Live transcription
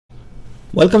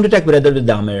Welcome to Tech Brother with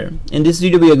Damir. In this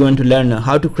video we are going to learn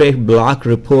how to create block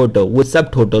report with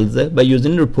subtotals by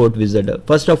using report wizard.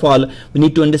 First of all, we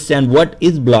need to understand what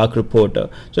is block report.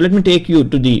 So let me take you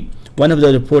to the one of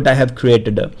the report I have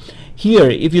created. Here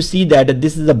if you see that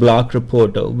this is a block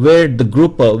report where the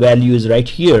group value is right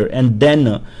here, and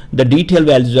then the detail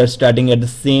values are starting at the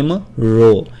same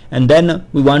row, and then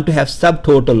we want to have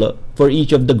subtotal for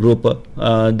each of the group.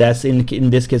 That's in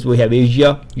this case we have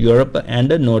Asia, Europe and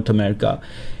North America.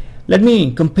 Let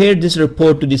me compare this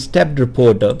report to the stepped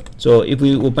report. So if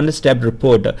we open the stepped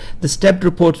report, the stepped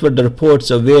reports were the reports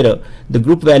where the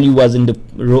group value was in the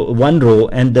one row,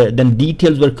 and then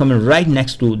details were coming right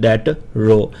next to that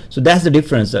row. So that's the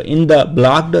difference. In the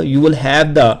blocked, you will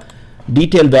have the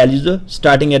detail values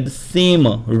starting at the same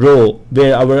row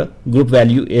where our group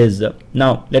value is.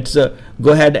 Now let's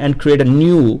go ahead and create a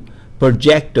new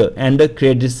project and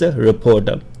create this report.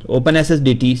 Open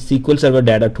SSDT, SQL Server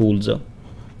Data Tools.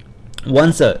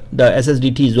 Once the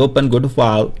SSDT is open, go to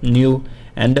File, New,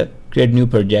 and create new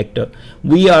project.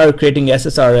 We are creating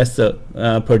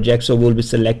SSRS project, so we'll be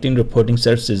selecting reporting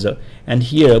services, and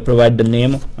here provide the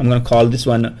name. I'm going to call this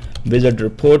one Wizard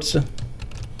Reports,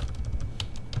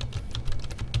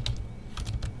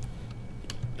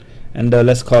 and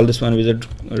let's call this one Wizard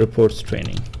Reports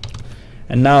Training.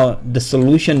 And now the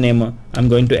solution name, I'm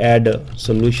going to add a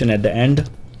solution at the end,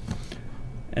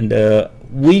 and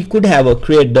we could have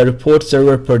create the report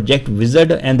server project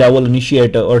wizard, and that will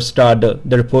initiate or start the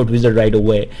report wizard right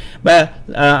away. But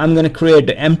I'm going to create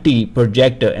an empty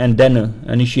project and then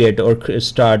initiate or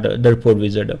start the report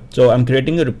wizard. So I'm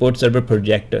creating a report server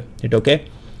project. Hit OK.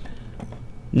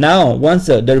 Now once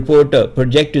the report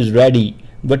project is ready,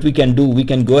 what we can do, we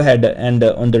can go ahead and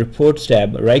on the reports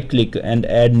tab, right click and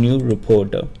add new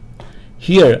report.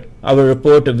 Here our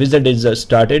report wizard is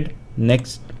started.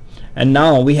 Next. And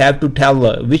now we have to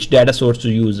tell which data source to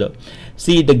use.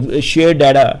 See, the shared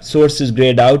data source is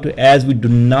grayed out as we do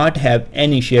not have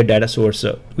any shared data source.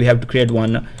 We have to create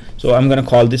one. So I'm going to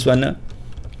call this one,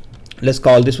 let's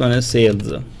call this one as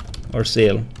sales or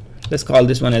sale. Let's call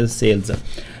this one as sales.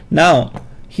 Now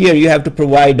here you have to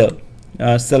provide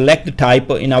select the type.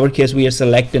 In our case we are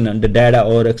selecting the data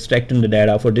or extracting the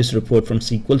data for this report from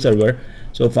SQL Server.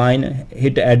 So fine,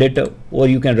 hit edit, or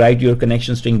you can write your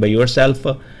connection string by yourself.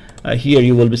 Here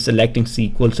you will be selecting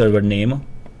SQL Server name,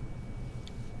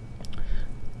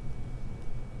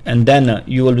 and then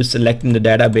you will be selecting the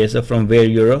database from where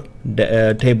your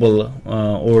table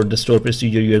or the store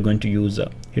procedure you are going to use.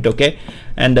 Hit OK,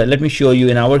 and let me show you.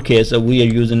 In our case we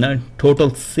are using a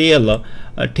total sale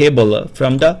table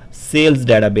from the sales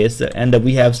database, and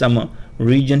we have some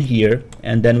region here,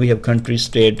 and then we have country,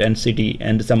 state and city,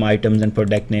 and some items and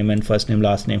product name and first name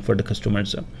last name for the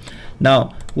customers.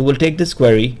 Now we will take this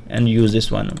query and use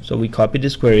this one. So we copy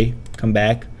this query, come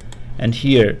back, and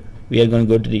here we are going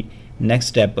to go to the next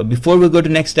step. Before we go to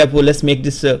next step, well, let's make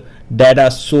this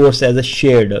data source as a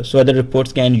shared, so other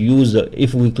reports can use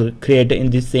if we create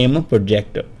in the same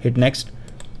project. Hit next,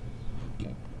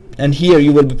 and here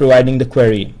you will be providing the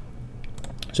query.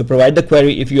 So provide the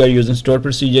query. If you are using store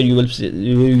procedure,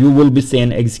 you will be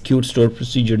saying execute store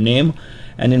procedure name,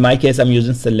 and in my case I'm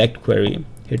using select query.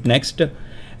 Hit next,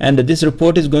 and this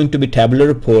report is going to be tabular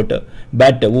report,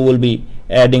 but we will be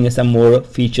adding some more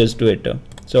features to it.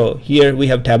 So here we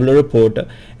have tabular report,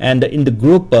 and in the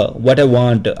group what I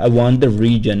want the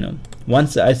region.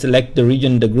 Once I select the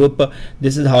region in the group,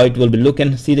 this is how it will be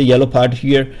looking. See the yellow part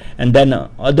here, and then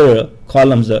other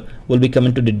columns will be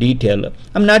coming to the detail.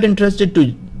 I'm not interested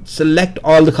to select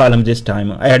all the columns this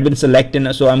time. I had been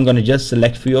selecting, so I'm going to just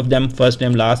select few of them: first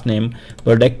name, last name,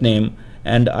 product name,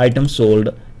 and item sold,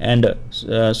 and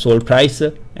sold price,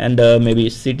 and maybe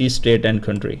city, state and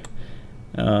country.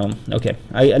 Okay,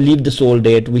 I leave the sold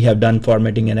date. We have done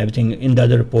formatting and everything in the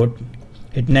other report.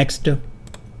 Hit next.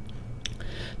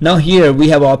 Now here we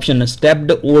have option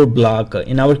stepped or block.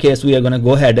 In our case we are going to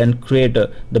go ahead and create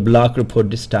the block report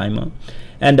this time,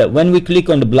 and when we click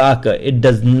on the block, it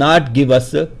does not give us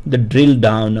the drill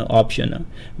down option.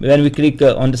 When we click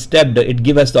on the stepped, it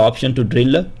gives us the option to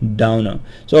drill down.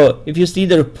 So if you see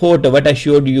the report what I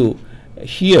showed you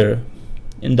here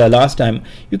in the last time,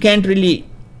 you can't really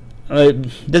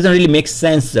doesn't really make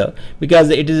sense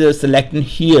because it is selecting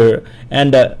here,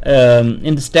 and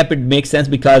in the step it makes sense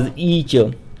because each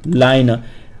line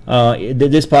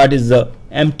this part is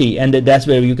empty, and that's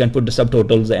where you can put the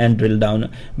subtotals and drill down,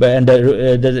 and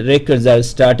the records are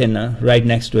starting right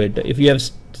next to it. If you have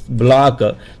block,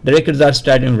 the records are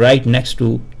starting right next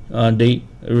to the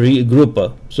group,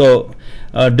 so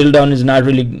drill down is not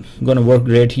really going to work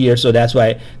great here, so that's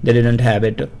why they didn't have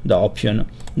it the option.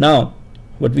 Now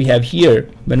what we have here,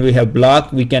 when we have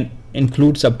block, we can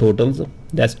include subtotals.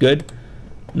 That's good.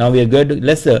 Now we are good.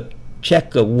 Let's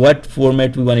check what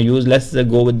format we want to use. Let's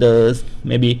go with the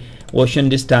maybe ocean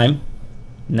this time.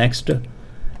 Next,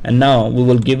 and now we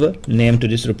will give a name to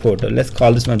this report. Let's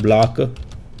call this one block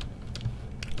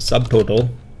subtotal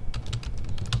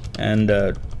and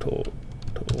total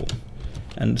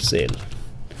and sale,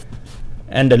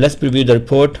 and let's preview the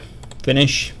report.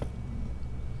 Finish.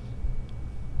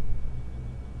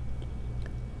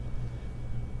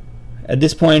 At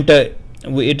this point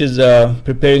it is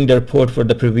preparing the report for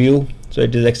the preview, so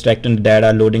it is extracting the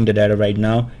data, loading the data right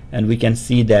now, and we can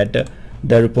see that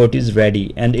the report is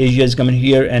ready, and Asia is coming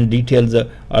here, and details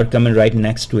are coming right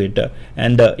next to it.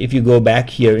 And if you go back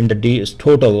here in the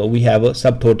total, we have a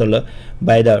subtotal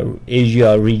by the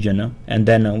Asia region, and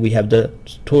then we have the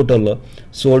total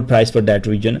sold price for that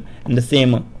region, and the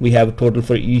same we have total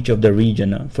for each of the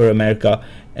region for America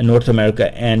and North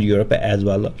America and Europe as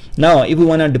well. Now if we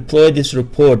want to deploy this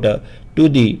report to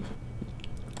the,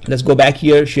 let's go back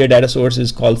here, share data source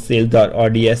is called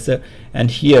sales.rds, and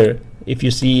here if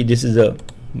you see, this is a,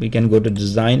 we can go to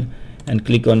design and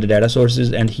click on the data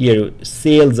sources, and here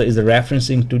sales is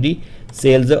referencing to the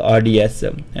sales RDS,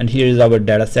 and here is our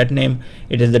data set name.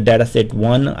 It is the data set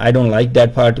 1. I don't like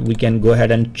that part. We can go ahead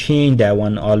and change that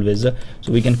one always,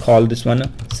 so we can call this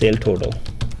one sale total.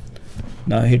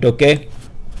 Now hit OK,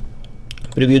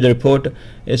 preview the report.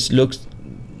 It looks,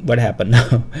 what happened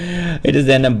now? It is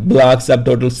then a block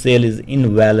subtotal sale is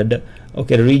invalid.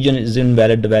 Okay, region is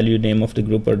invalid, the value name of the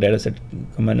group or data set.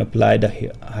 Come and apply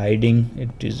the hiding.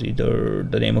 It is either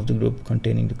the name of the group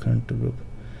containing the current group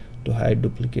to hide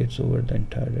duplicates over the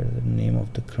entire data, name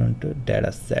of the current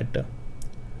data set.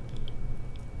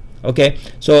 Okay,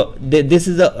 so this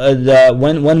is the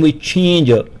when we change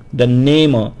the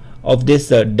name of this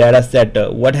data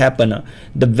set, what happened?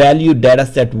 The value data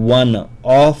set 1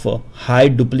 of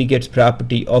hide duplicates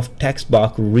property of text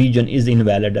box region is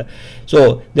invalid.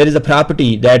 So there is a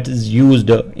property that is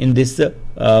used in this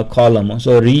column.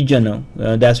 So region,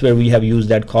 that's where we have used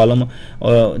that column,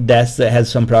 that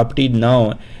has some property.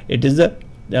 Now it is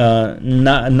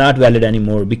not valid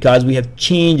anymore because we have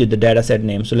changed the data set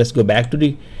name. So let's go back to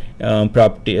the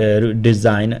property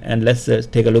design, and let's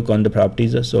take a look on the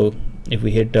properties. So if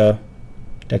we hit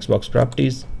text box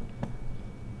properties,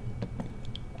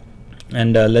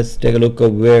 and let's take a look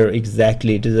at where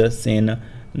exactly it is saying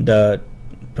the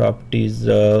properties.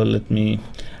 Let me,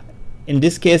 in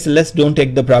this case, let's don't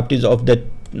take the properties of the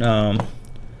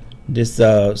this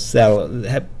cell.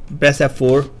 Press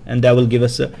F4, and that will give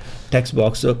us a text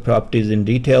box properties in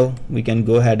detail. We can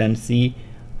go ahead and see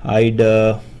hide,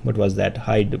 what was that,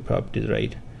 hide the properties,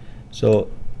 right? So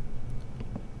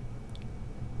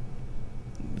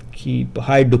keep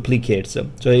hide duplicates.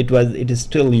 So it is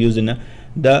still using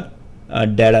the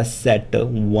data set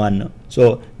 1.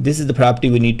 So this is the property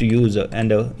we need to use,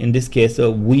 and in this case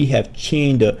we have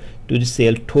changed to the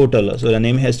sale total. So the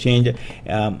name has changed.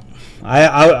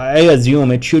 I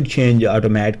assume it should change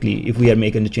automatically if we are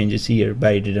making the changes here,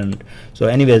 but it didn't. So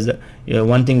anyways,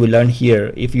 one thing we learned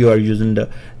here, if you are using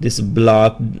this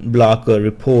block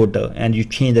report and you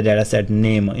change the data set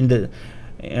name in the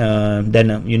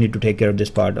then you need to take care of this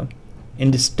part.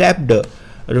 In the stepped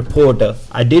report,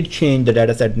 I did change the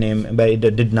data set name, but it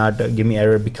did not give me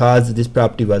error because this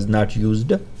property was not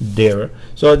used there.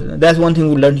 So that's one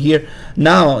thing we learned here.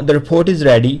 Now the report is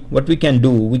ready. What we can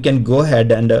do, we can go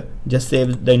ahead and just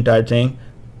save the entire thing,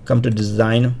 come to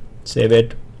design, save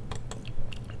it.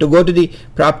 To go to the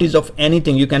properties of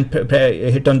anything, you can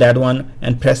hit on that one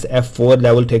and press F4.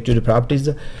 That will take you to the properties,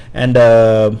 and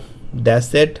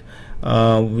that's it.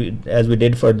 As we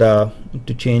did for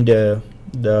to change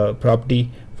the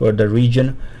property for the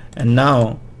region. And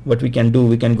now what we can do,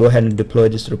 we can go ahead and deploy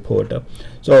this report.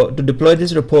 So to deploy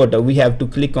this report, we have to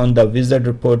click on the wizard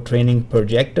report training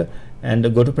project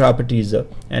and go to properties,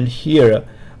 and here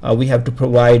we have to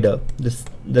provide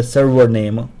the server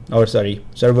name, or sorry,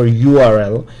 server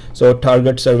URL. So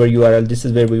target server URL, this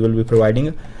is where we will be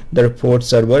providing the report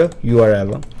server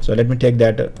URL. So let me take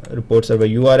that report server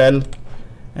URL,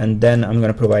 and then I'm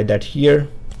going to provide that here.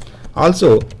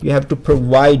 Also you have to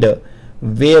provide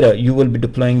where you will be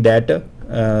deploying that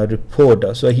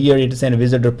report. So here it is saying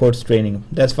wizard reports training.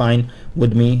 That's fine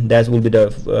with me. That will be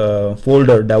the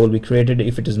folder that will be created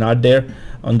if it is not there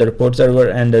on the report server,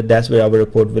 and that's where our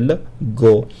report will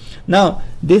go. Now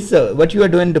this what you are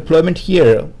doing deployment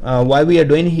here, why we are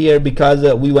doing here, because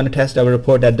we want to test our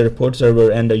report at the report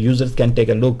server and the users can take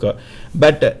a look,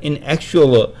 but in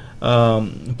actual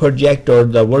project or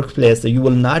the workplace, you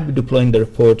will not be deploying the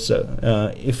reports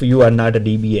if you are not a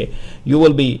DBA. You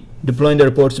will be deploying the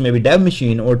reports to maybe dev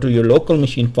machine or to your local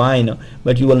machine, fine,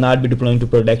 but you will not be deploying to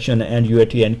production and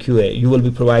UAT and QA. You will be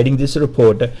providing this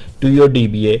report to your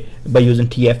DBA by using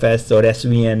TFS or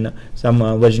SVN, some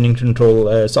versioning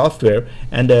control software,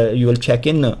 and you will check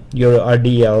in your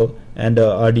RDL and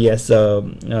RDS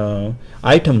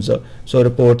items, so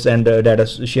reports and data,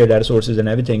 shared data sources and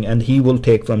everything, and he will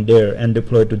take from there and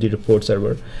deploy to the report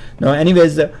server. Now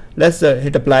anyways, let's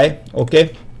hit apply.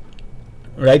 Okay,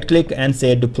 right click and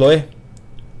say deploy.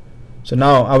 So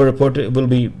now our report will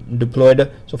be deployed.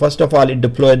 So first of all, it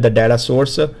deployed the data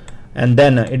source, and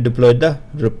then it deployed the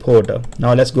report.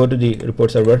 Now let's go to the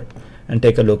report server and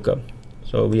take a look.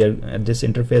 So we are at this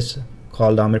interface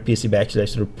called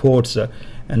PC/reports,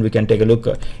 and we can take a look.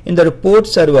 In the report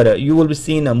server, you will be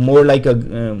seeing more like a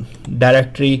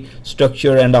directory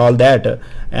structure and all that,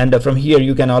 and from here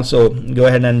you can also go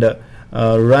ahead and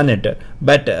run it.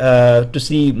 But to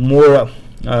see more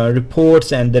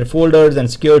reports and their folders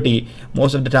and security,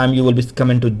 most of the time you will be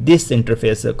coming to this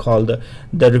interface called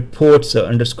the reports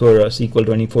underscore SQL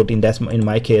 2014. That's in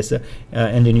my case,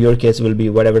 and in your case will be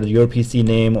whatever your PC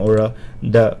name or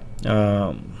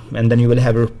and then you will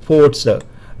have reports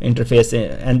interface,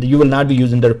 and you will not be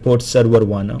using the report server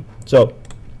one. So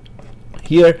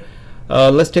here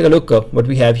let's take a look what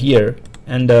we have here,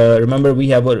 and remember we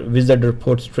have a wizard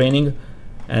reports training,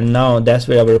 and now that's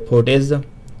where our report is.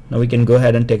 Now we can go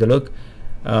ahead and take a look.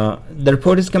 The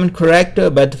report is coming correct,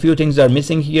 but a few things are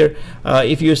missing here.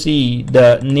 If you see,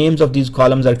 the names of these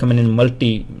columns are coming in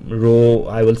multi-row,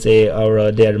 I will say,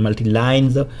 or they are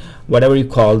multi-lines, whatever you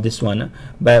call this one.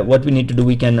 But what we need to do,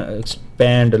 we can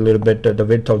expand a little bit the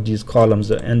width of these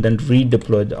columns and then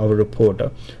redeploy our report.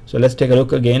 So let's take a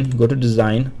look again. Go to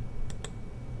design,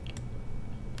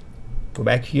 go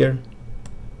back here.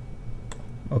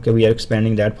 Okay, we are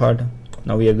expanding that part.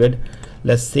 Now we are good.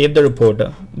 Let's save the report,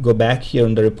 go back here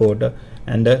on the report,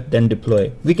 and then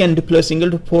deploy. We can deploy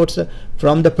single reports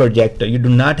from the project. You do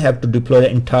not have to deploy the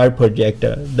entire project.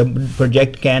 The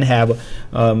project can have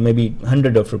maybe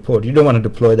 100 of reports. You don't want to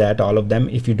deploy that all of them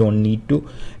if you don't need to,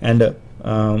 and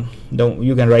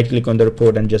you can right click on the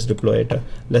report and just deploy it.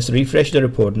 Let's refresh the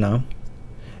report now,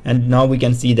 and now we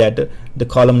can see that the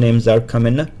column names are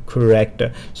coming correct.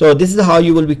 So this is how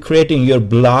you will be creating your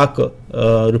block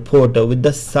report with the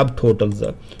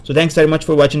subtotals. So thanks very much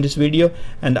for watching this video,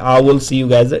 and I will see you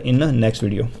guys in the next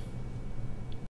video.